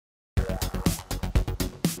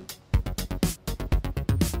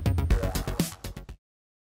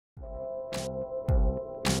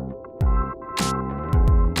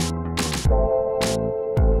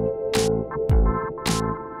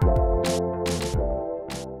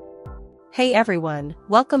Hey everyone,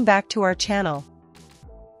 welcome back to our channel.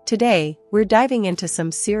 Today, we're diving into some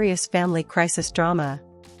serious family crisis drama.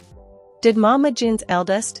 Did Mama June's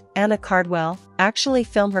eldest, Anna Cardwell, actually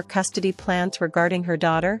film her custody plans regarding her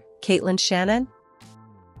daughter, Kaitlyn Shannon?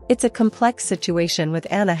 It's a complex situation with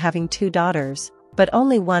Anna having two daughters, but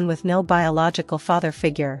only one with no biological father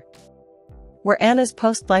figure. Were Anna's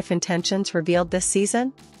post-life intentions revealed this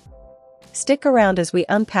season? Stick around as we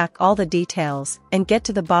unpack all the details and get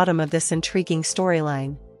to the bottom of this intriguing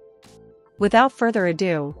storyline. Without further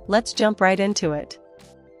ado, let's jump right into it.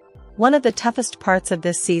 One of the toughest parts of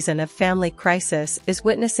this season of Family Crisis is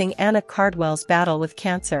witnessing Anna Cardwell's battle with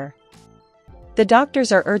cancer. The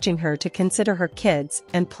doctors are urging her to consider her kids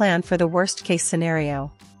and plan for the worst-case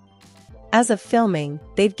scenario. As of filming,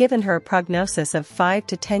 they've given her a prognosis of 5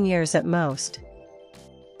 to 10 years at most.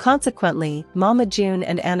 Consequently, Mama June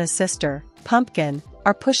and Anna's sister, Pumpkin,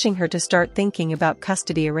 are pushing her to start thinking about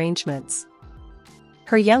custody arrangements.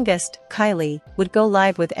 Her youngest, Kylie, would go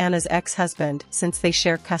live with Anna's ex-husband since they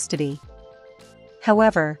share custody.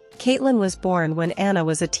 However, Kaitlyn was born when Anna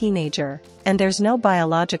was a teenager, and there's no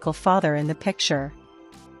biological father in the picture.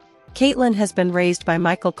 Kaitlyn has been raised by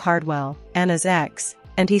Michael Cardwell, Anna's ex,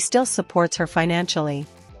 and he still supports her financially.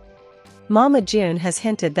 Mama June has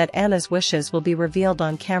hinted that Anna's wishes will be revealed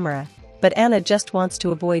on camera, but Anna just wants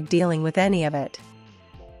to avoid dealing with any of it.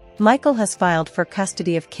 Michael has filed for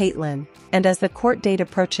custody of Kaitlyn, and as the court date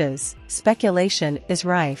approaches, speculation is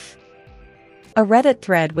rife. A Reddit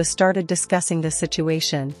thread was started discussing the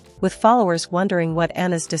situation, with followers wondering what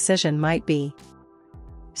Anna's decision might be.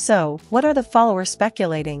 So, what are the followers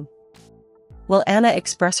speculating? Will Anna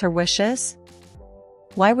express her wishes?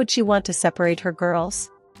 Why would she want to separate her girls?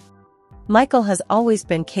 Michael has always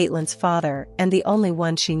been Kaitlyn's father and the only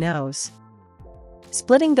one she knows.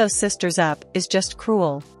 Splitting those sisters up is just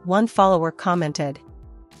cruel, one follower commented.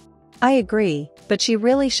 I agree, but she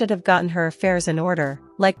really should have gotten her affairs in order,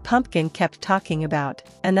 like Pumpkin kept talking about,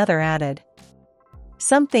 another added.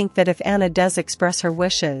 Some think that if Anna does express her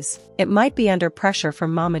wishes, it might be under pressure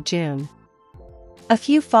from Mama June. A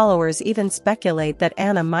few followers even speculate that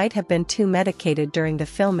Anna might have been too medicated during the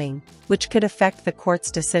filming, which could affect the court's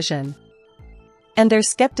decision. And there's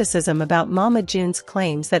skepticism about Mama June's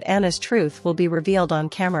claims that Anna's truth will be revealed on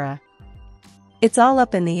camera. It's all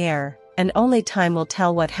up in the air, and only time will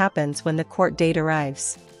tell what happens when the court date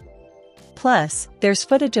arrives. Plus, there's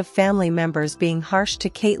footage of family members being harsh to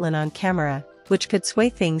Kaitlyn on camera, which could sway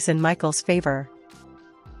things in Michael's favor.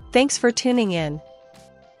 Thanks for tuning in.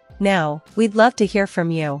 Now, we'd love to hear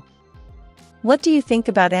from you. What do you think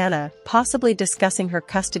about Anna possibly discussing her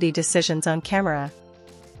custody decisions on camera?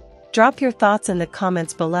 Drop your thoughts in the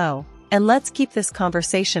comments below, and let's keep this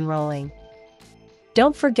conversation rolling.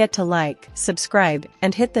 Don't forget to like, subscribe,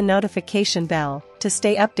 and hit the notification bell to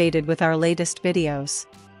stay updated with our latest videos.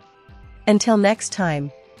 Until next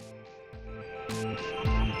time.